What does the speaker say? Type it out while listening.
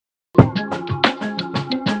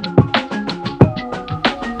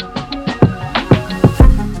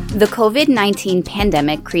The COVID-19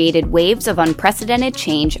 pandemic created waves of unprecedented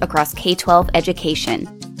change across K-12 education.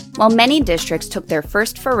 While many districts took their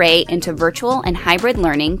first foray into virtual and hybrid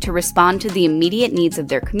learning to respond to the immediate needs of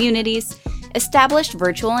their communities, established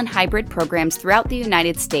virtual and hybrid programs throughout the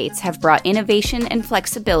United States have brought innovation and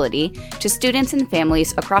flexibility to students and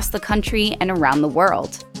families across the country and around the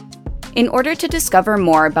world. In order to discover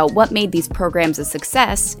more about what made these programs a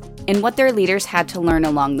success and what their leaders had to learn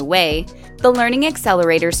along the way, the Learning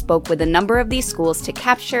Accelerator spoke with a number of these schools to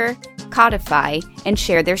capture, codify, and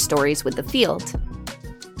share their stories with the field.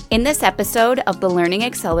 In this episode of the Learning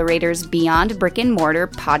Accelerator's Beyond Brick and Mortar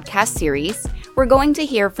podcast series, we're going to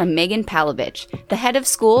hear from Megan Palovich, the head of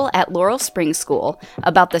school at Laurel Springs School,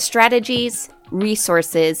 about the strategies,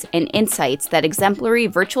 resources, and insights that exemplary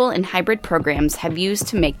virtual and hybrid programs have used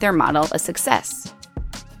to make their model a success.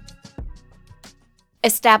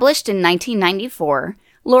 Established in 1994,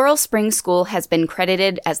 Laurel Springs School has been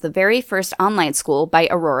credited as the very first online school by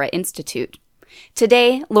Aurora Institute.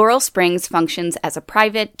 Today, Laurel Springs functions as a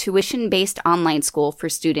private, tuition-based online school for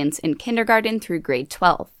students in kindergarten through grade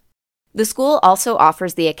 12. The school also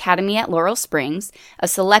offers the Academy at Laurel Springs, a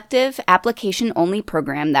selective, application-only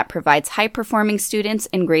program that provides high-performing students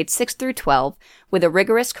in grades 6 through 12 with a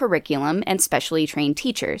rigorous curriculum and specially trained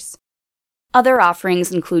teachers. Other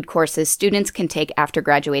offerings include courses students can take after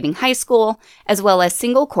graduating high school, as well as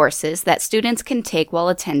single courses that students can take while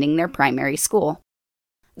attending their primary school.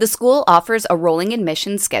 The school offers a rolling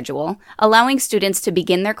admissions schedule, allowing students to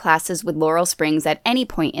begin their classes with Laurel Springs at any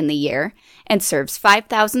point in the year, and serves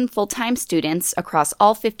 5,000 full-time students across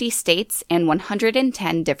all 50 states and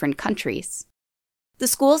 110 different countries. The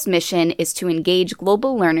school's mission is to engage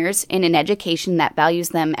global learners in an education that values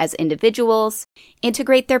them as individuals,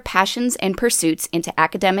 integrate their passions and pursuits into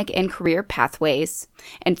academic and career pathways,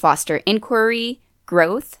 and foster inquiry,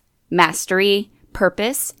 growth, mastery,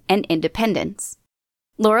 purpose, and independence.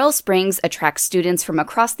 Laurel Springs attracts students from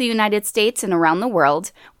across the United States and around the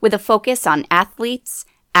world with a focus on athletes,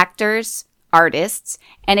 actors, artists,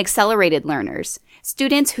 and accelerated learners,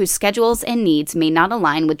 students whose schedules and needs may not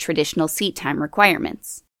align with traditional seat time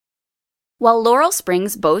requirements. While Laurel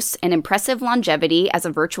Springs boasts an impressive longevity as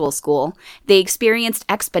a virtual school, they experienced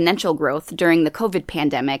exponential growth during the COVID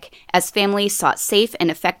pandemic as families sought safe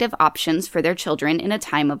and effective options for their children in a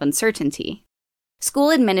time of uncertainty.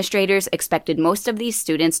 School administrators expected most of these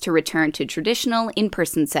students to return to traditional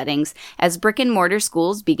in-person settings as brick-and-mortar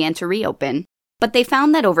schools began to reopen, but they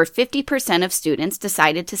found that over 50% of students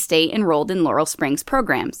decided to stay enrolled in Laurel Springs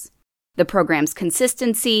programs. The program's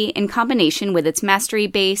consistency, in combination with its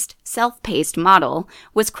mastery-based, self-paced model,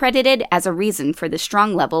 was credited as a reason for the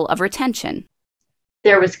strong level of retention.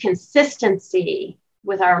 There was consistency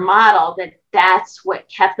with our model that's what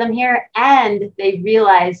kept them here, and they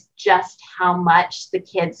realized just how much the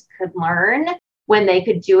kids could learn when they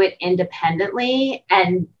could do it independently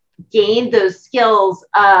and gain those skills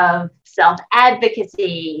of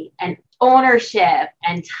self-advocacy and ownership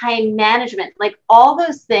and time management, like all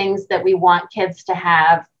those things that we want kids to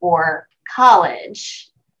have for college.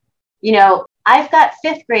 You know, I've got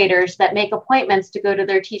fifth graders that make appointments to go to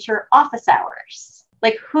their teacher office hours.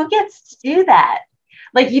 Like, who gets to do that?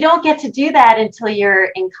 Like, you don't get to do that until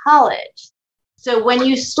you're in college. So when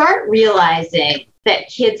you start realizing that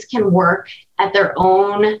kids can work at their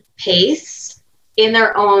own pace, in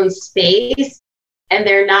their own space, and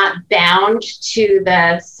they're not bound to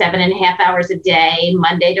the 7.5 hours a day,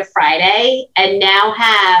 Monday to Friday, and now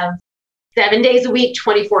have 7 days a week,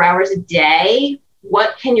 24 hours a day,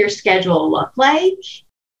 what can your schedule look like?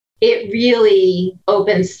 It really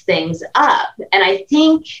opens things up. And I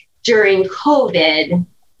think during COVID,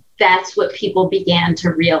 that's what people began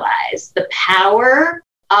to realize, the power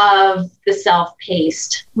of the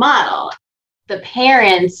self-paced model. The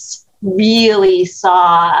parents really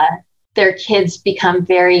saw their kids become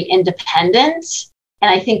very independent.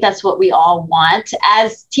 And I think that's what we all want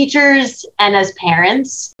as teachers and as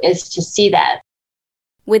parents, is to see that.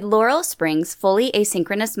 With Laurel Springs' fully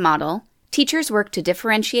asynchronous model, teachers work to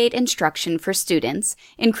differentiate instruction for students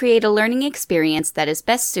and create a learning experience that is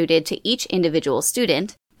best suited to each individual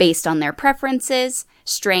student based on their preferences,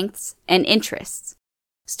 strengths, and interests.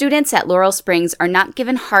 Students at Laurel Springs are not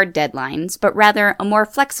given hard deadlines, but rather a more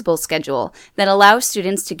flexible schedule that allows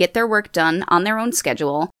students to get their work done on their own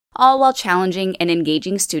schedule, all while challenging and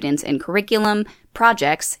engaging students in curriculum,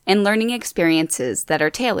 projects, and learning experiences that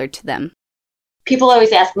are tailored to them. People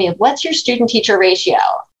always ask me, what's your student-teacher ratio?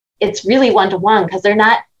 It's really 1-to-1 because they're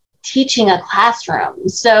not teaching a classroom.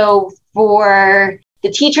 So for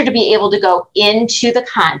the teacher to be able to go into the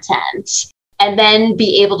content and then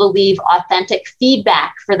be able to leave authentic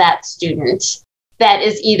feedback for that student, that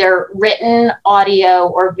is either written, audio,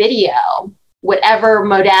 or video, whatever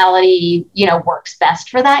modality, works best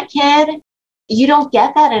for that kid. You don't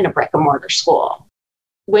get that in a brick and mortar school.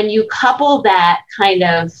 When you couple that kind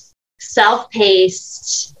of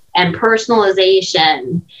self-paced and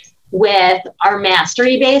personalization with our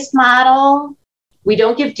mastery-based model, we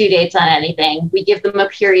don't give due dates on anything. We give them a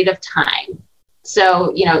period of time.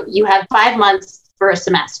 So, you have 5 months for a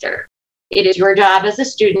semester. It is your job as a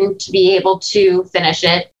student to be able to finish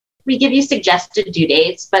it. We give you suggested due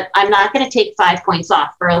dates, but I'm not going to take 5 points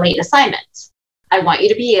off for a late assignment. I want you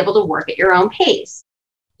to be able to work at your own pace.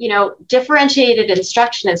 Differentiated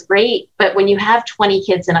instruction is great, but when you have 20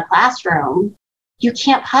 kids in a classroom, you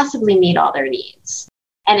can't possibly meet all their needs.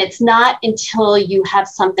 And it's not until you have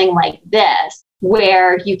something like this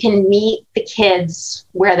where you can meet the kids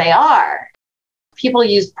where they are. People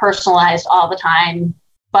use personalized all the time,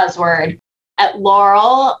 buzzword. At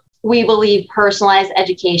Laurel, we believe personalized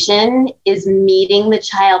education is meeting the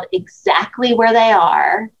child exactly where they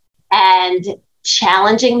are and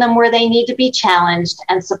challenging them where they need to be challenged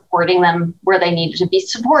and supporting them where they need to be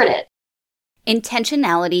supported.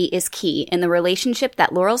 Intentionality is key in the relationship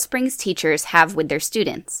that Laurel Springs teachers have with their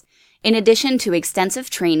students. In addition to extensive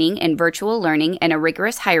training in virtual learning and a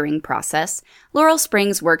rigorous hiring process, Laurel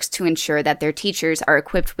Springs works to ensure that their teachers are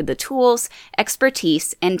equipped with the tools,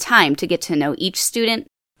 expertise, and time to get to know each student,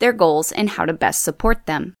 their goals, and how to best support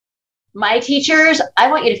them. My teachers, I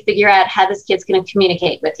want you to figure out how this kid's going to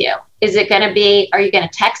communicate with you. Is it going to be, are you going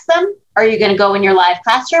to text them? Are you going to go in your live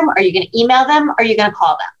classroom? Are you going to email them? Are you going to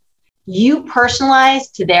call them? You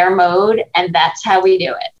personalize to their mode, and that's how we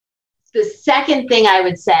do it. The second thing I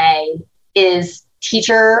would say is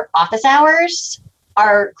teacher office hours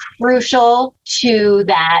are crucial to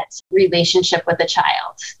that relationship with the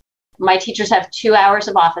child. My teachers have 2 hours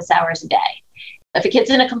of office hours a day. If a kid's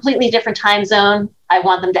in a completely different time zone, I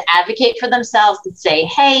want them to advocate for themselves to say,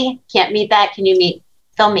 hey, can't meet that. Can you meet?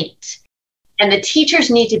 They'll meet. And the teachers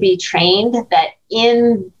need to be trained that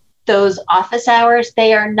in those office hours,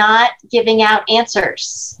 they are not giving out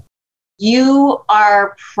answers. You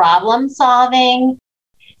are problem solving.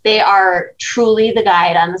 They are truly the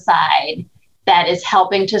guide on the side that is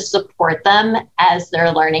helping to support them as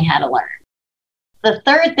they're learning how to learn. The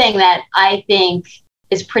third thing that I think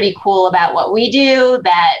is pretty cool about what we do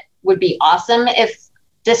that would be awesome if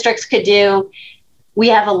districts could do, we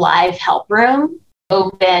have a live help room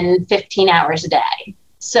open 15 hours a day.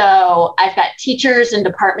 So I've got teachers and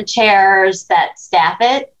department chairs that staff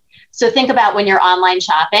it. So think about when you're online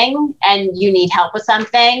shopping and you need help with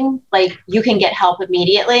something, like you can get help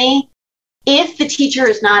immediately. If the teacher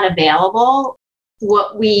is not available,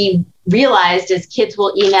 what we realized is kids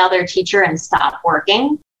will email their teacher and stop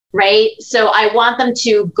working, right? So I want them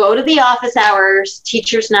to go to the office hours,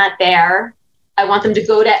 teacher's not there. I want them to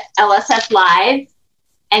go to LSF Live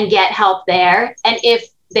and get help there. And if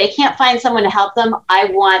they can't find someone to help them, I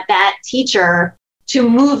want that teacher to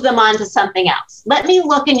move them on to something else. Let me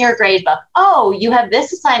look in your grade book. Oh, you have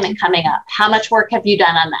this assignment coming up. How much work have you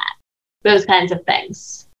done on that? Those kinds of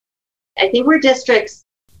things. I think where districts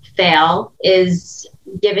fail is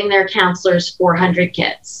giving their counselors 400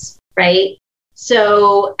 kids, right?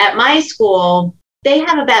 So at my school, they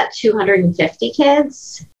have about 250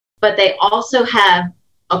 kids, but they also have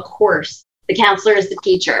a course. The counselor is the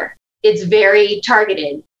teacher. It's very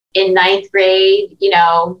targeted. In 9th grade,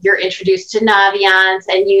 you're introduced to Naviance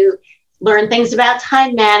and you learn things about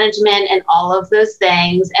time management and all of those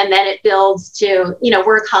things. And then it builds to,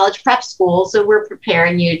 we're a college prep school, so we're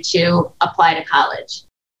preparing you to apply to college.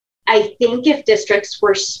 I think if districts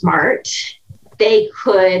were smart, they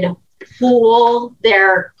could pool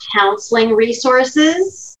their counseling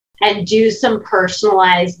resources and do some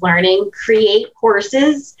personalized learning, create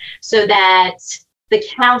courses so that the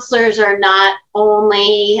counselors are not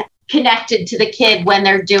only connected to the kid when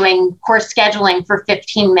they're doing course scheduling for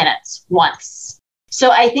 15 minutes once.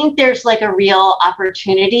 So I think there's like a real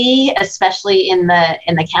opportunity, especially in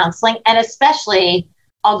the counseling, and especially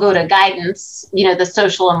I'll go to guidance, the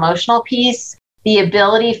social emotional piece, the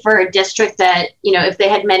ability for a district that, if they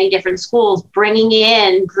had many different schools, bringing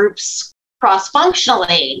in groups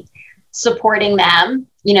cross-functionally, supporting them,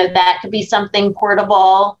 that could be something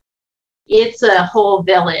portable. It's a whole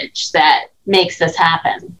village that makes this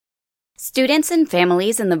happen. Students and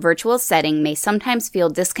families in the virtual setting may sometimes feel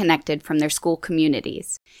disconnected from their school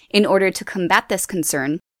communities. In order to combat this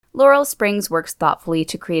concern, Laurel Springs works thoughtfully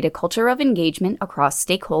to create a culture of engagement across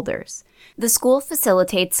stakeholders. The school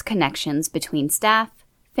facilitates connections between staff,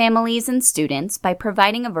 families, and students by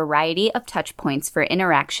providing a variety of touchpoints for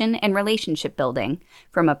interaction and relationship building,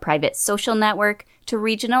 from a private social network to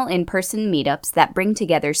regional in-person meetups that bring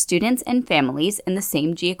together students and families in the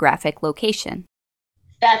same geographic location.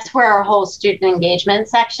 That's where our whole student engagement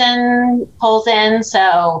section pulls in.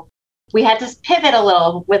 So we had to pivot a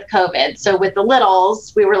little with COVID. So with the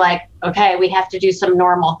littles, we were like, okay, we have to do some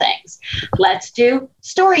normal things. Let's do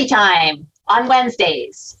story time on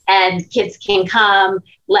Wednesdays and kids can come.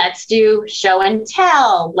 Let's do show and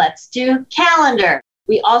tell. Let's do calendar.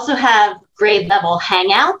 We also have grade level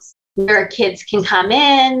hangouts where kids can come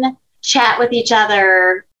in, chat with each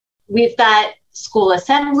other. We've got school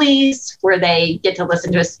assemblies where they get to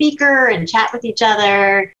listen to a speaker and chat with each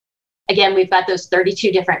other. Again, we've got those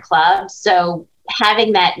 32 different clubs. So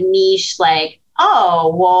having that niche like,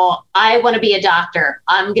 oh, well, I want to be a doctor.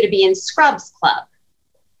 I'm going to be in Scrubs Club.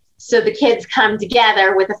 So the kids come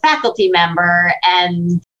together with a faculty member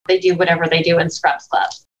and they do whatever they do in Scrubs Club.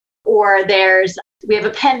 Or we have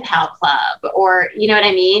a pen pal club, or you know what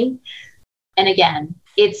I mean? And again,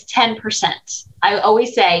 it's 10%. I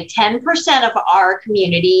always say 10% of our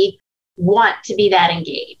community want to be that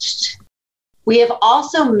engaged. We have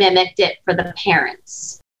also mimicked it for the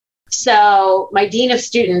parents. So my dean of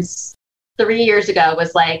students 3 years ago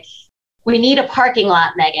was like, we need a parking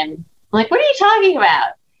lot, Megan. I'm like, what are you talking about?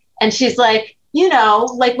 And she's like,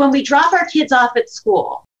 like when we drop our kids off at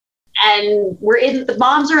school and the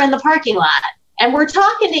moms are in the parking lot and we're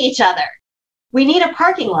talking to each other. We need a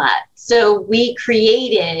parking lot. So we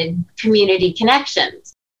created community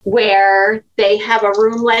connections where they have a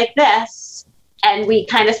room like this and we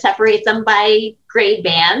kind of separate them by grade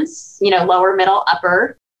bands, lower, middle,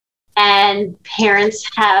 upper, and parents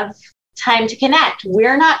have time to connect.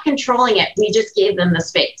 We're not controlling it. We just gave them the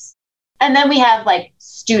space. And then we have like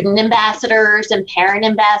student ambassadors and parent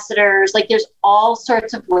ambassadors. Like there's all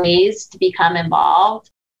sorts of ways to become involved.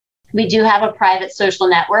 We do have a private social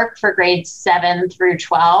network for grades 7 through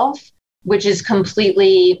 12, which is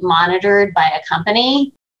completely monitored by a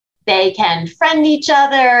company. They can friend each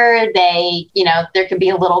other. There can be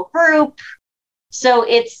a little group. So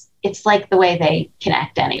it's like the way they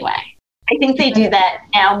connect anyway. I think they do that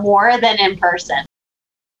now more than in person.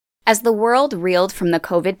 As the world reeled from the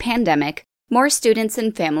COVID pandemic, more students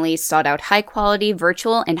and families sought out high-quality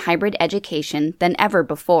virtual and hybrid education than ever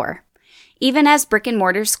before. Even as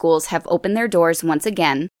brick-and-mortar schools have opened their doors once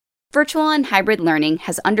again, virtual and hybrid learning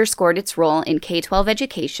has underscored its role in K-12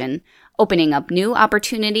 education, opening up new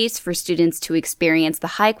opportunities for students to experience the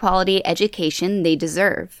high-quality education they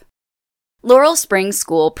deserve. Laurel Springs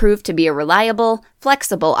School proved to be a reliable,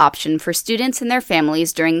 flexible option for students and their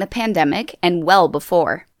families during the pandemic and well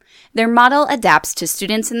before. Their model adapts to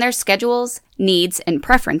students and their schedules, needs, and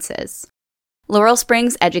preferences. Laurel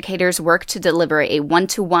Springs educators work to deliver a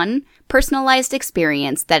one-to-one, personalized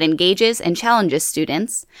experience that engages and challenges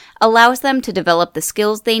students, allows them to develop the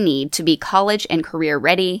skills they need to be college and career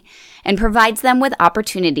ready, and provides them with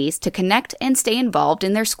opportunities to connect and stay involved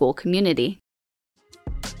in their school community.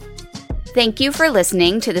 Thank you for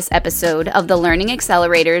listening to this episode of the Learning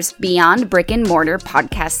Accelerator's Beyond Brick and Mortar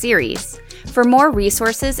podcast series. For more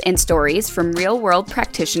resources and stories from real-world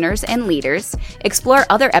practitioners and leaders, explore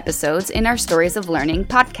other episodes in our Stories of Learning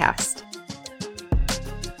podcast.